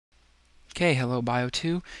Okay, hello Bio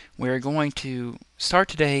 2. We're going to start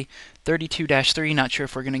today 32-3. Not sure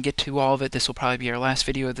if we're going to get to all of it. This will probably be our last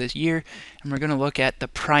video of this year. And we're going to look at the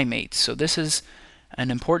primates. So this is an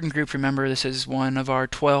important group. Remember, this is one of our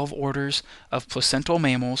 12 orders of placental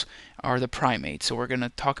mammals are the primates. So we're going to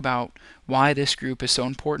talk about why this group is so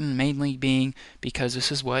important, mainly being because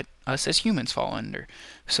this is what us as humans fall under.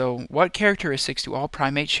 So what characteristics do all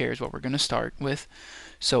primates share is what we're going to start with.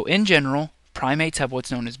 So in general, primates have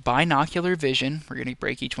what's known as binocular vision. We're going to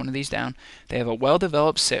break each one of these down. They have a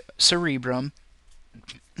well-developed cerebrum.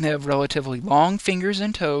 They have relatively long fingers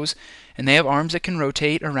and toes, and they have arms that can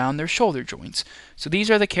rotate around their shoulder joints. So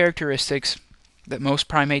these are the characteristics that most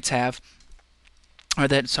primates have, or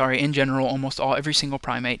that, in general, every single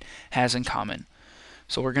primate has in common.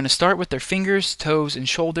 So we're going to start with their fingers, toes, and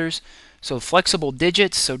shoulders. So flexible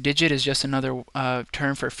digits, so digit is just another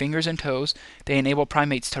term for fingers and toes. They enable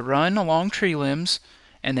primates to run along tree limbs,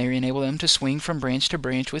 and they enable them to swing from branch to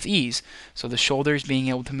branch with ease. So the shoulders being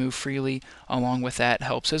able to move freely along with that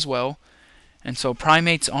helps as well. And so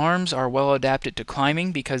primates' arms are well adapted to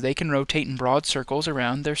climbing because they can rotate in broad circles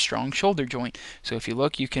around their strong shoulder joint. So if you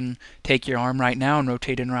look, you can take your arm right now and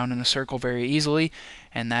rotate it around in a circle very easily,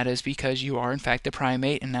 and that is because you are in fact a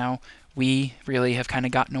primate. And now we really have kind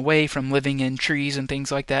of gotten away from living in trees and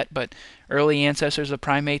things like that, but early ancestors of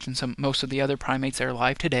primates and most of the other primates that are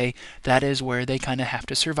alive today, that is where they kind of have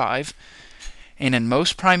to survive. And in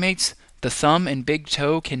most primates, the thumb and big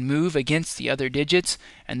toe can move against the other digits,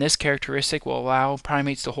 and this characteristic will allow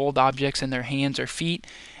primates to hold objects in their hands or feet,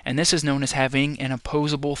 and this is known as having an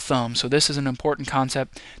opposable thumb. So this is an important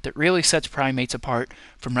concept that really sets primates apart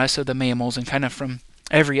from the rest of the mammals and kind of from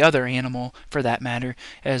every other animal for that matter,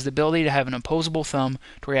 as the ability to have an opposable thumb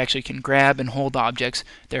to where you actually can grab and hold objects.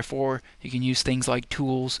 Therefore, you can use things like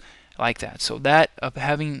tools like that. So that of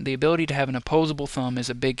having the ability to have an opposable thumb is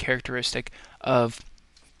a big characteristic of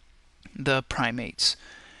the primates.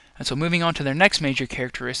 And so moving on to their next major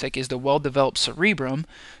characteristic is the well-developed cerebrum.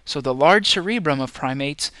 So the large cerebrum of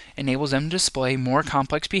primates enables them to display more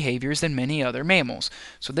complex behaviors than many other mammals.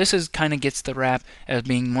 So this is kind of gets the rap as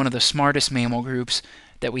being one of the smartest mammal groups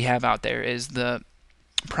that we have out there is the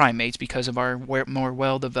primates because of our more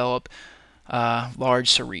well-developed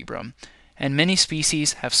large cerebrum. And many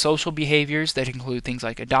species have social behaviors that include things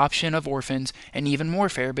like adoption of orphans and even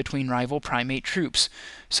warfare between rival primate troops.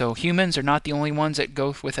 So humans are not the only ones that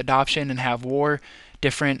go with adoption and have war.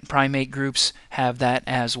 Different primate groups have that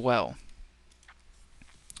as well.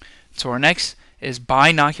 So our next is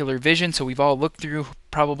binocular vision. So we've all looked through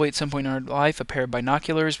probably at some point in our life a pair of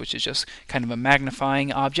binoculars, which is just kind of a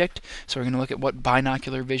magnifying object. So we're going to look at what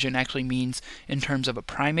binocular vision actually means in terms of a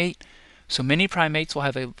primate. So many primates will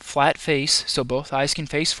have a flat face, so both eyes can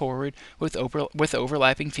face forward with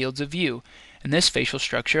overlapping fields of view. And this facial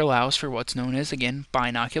structure allows for what's known as, again,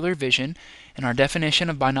 binocular vision. And our definition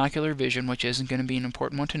of binocular vision, which isn't going to be an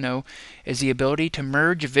important one to know, is the ability to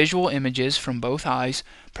merge visual images from both eyes,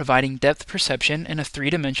 providing depth perception and a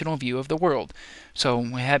three-dimensional view of the world. So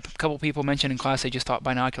we had a couple people mention in class they just thought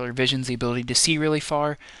binocular vision is the ability to see really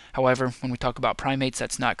far. However, when we talk about primates,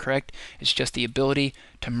 that's not correct. It's just the ability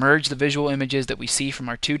to merge the visual images that we see from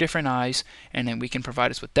our two different eyes, and then we can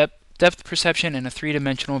provide us with depth perception and a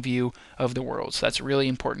three-dimensional view of the world. So that's a really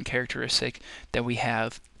important characteristic that we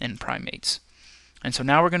have in primates. And so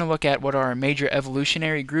now we're going to look at what are our major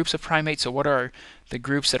evolutionary groups of primates. So what are the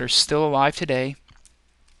groups that are still alive today?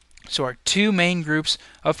 So our two main groups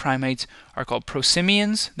of primates are called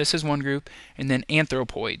prosimians, this is one group, and then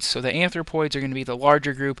anthropoids. So the anthropoids are going to be the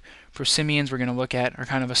larger group. Prosimians we're going to look at are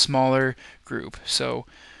kind of a smaller group. So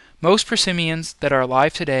most prosimians that are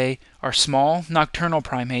alive today are small nocturnal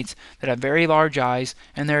primates that have very large eyes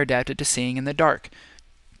and they're adapted to seeing in the dark.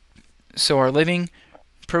 So our living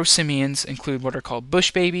prosimians include what are called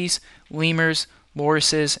bush babies, lemurs,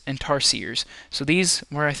 lorises, and tarsiers. So these,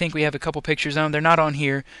 where I think we have a couple pictures of them, they're not on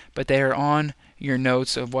here, but they are on your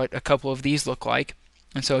notes of what a couple of these look like.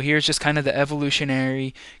 And so here's just kind of the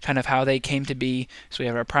evolutionary, kind of how they came to be. So we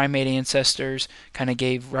have our primate ancestors, kind of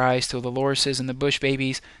gave rise to the lorises and the bush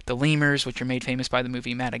babies, the lemurs, which are made famous by the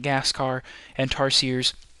movie Madagascar, and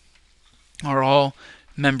tarsiers are all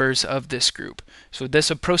members of this group. So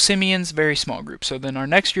this of prosimians, very small group. So then our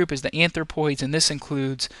next group is the anthropoids, and this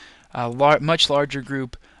includes a much larger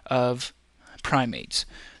group of primates.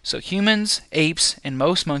 So humans, apes, and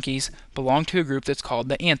most monkeys belong to a group that's called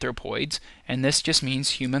the anthropoids, and this just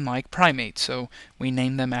means human-like primates. So we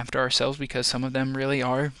name them after ourselves because some of them really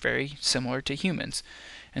are very similar to humans.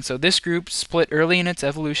 And so this group split early in its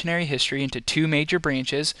evolutionary history into two major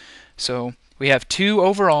branches. So We have two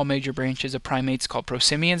overall major branches of primates called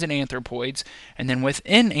prosimians and anthropoids, and then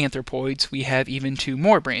within anthropoids we have even two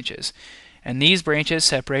more branches. And these branches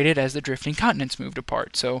separated as the drifting continents moved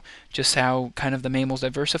apart. So just how kind of the mammals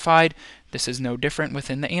diversified, this is no different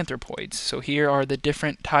within the anthropoids. So here are the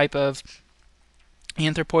different type of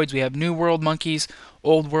anthropoids. We have New World monkeys,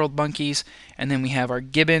 Old World monkeys, and then we have our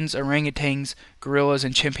gibbons, orangutans, gorillas,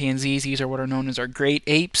 and chimpanzees. These are what are known as our great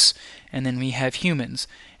apes, and then we have humans.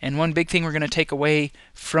 And one big thing we're going to take away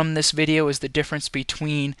from this video is the difference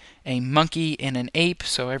between a monkey and an ape.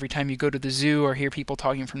 So every time you go to the zoo or hear people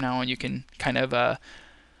talking from now on, you can kind of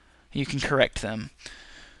you can correct them.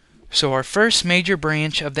 So our first major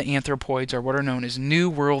branch of the anthropoids are what are known as New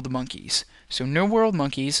World monkeys. So New World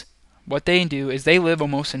monkeys, what they do is they live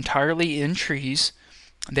almost entirely in trees.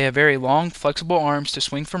 They have very long, flexible arms to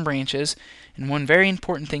swing from branches, and one very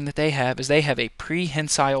important thing that they have is they have a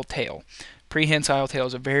prehensile tail. Prehensile tail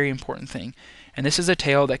is a very important thing, and this is a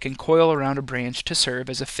tail that can coil around a branch to serve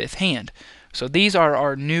as a fifth hand. So these are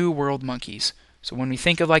our New World monkeys. So when we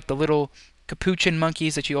think of like the little capuchin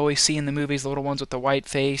monkeys that you always see in the movies, the little ones with the white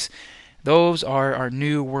face, those are our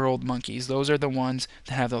New World monkeys. Those are the ones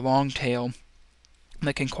that have the long tail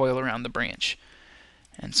that can coil around the branch.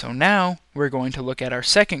 And so now we're going to look at our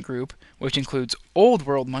second group, which includes Old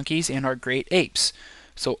World monkeys and our great apes.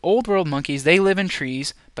 So Old World monkeys, they live in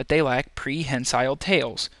trees, but they lack prehensile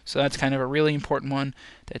tails. So that's kind of a really important one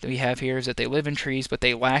that we have here, is that they live in trees, but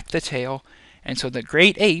they lack the tail. And so the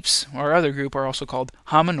great apes, our other group, are also called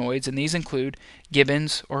hominoids, and these include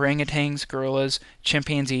gibbons, orangutans, gorillas,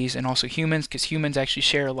 chimpanzees, and also humans, because humans actually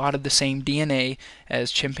share a lot of the same DNA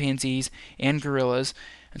as chimpanzees and gorillas.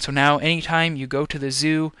 And so now anytime you go to the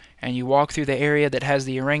zoo and you walk through the area that has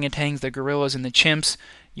the orangutans, the gorillas, and the chimps,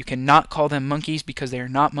 you cannot call them monkeys because they are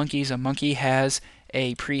not monkeys. A monkey has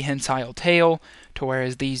a prehensile tail, to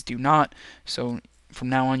whereas these do not. So from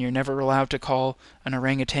now on, you're never allowed to call an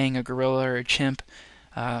orangutan, a gorilla, or a chimp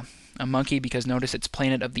a monkey, because notice it's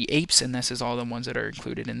Planet of the Apes, and this is all the ones that are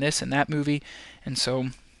included in this and that movie. And so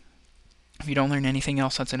if you don't learn anything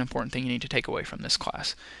else, that's an important thing you need to take away from this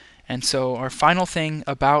class. And so our final thing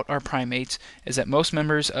about our primates is that most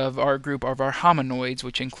members of our group of our hominoids,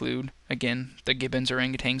 which include, again, the gibbons,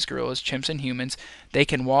 orangutans, gorillas, chimps, and humans, they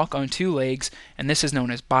can walk on two legs, and this is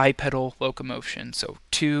known as bipedal locomotion. So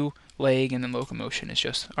two leg, and then locomotion is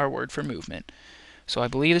just our word for movement. So I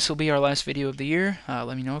believe this will be our last video of the year.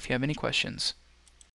 Let me know if you have any questions.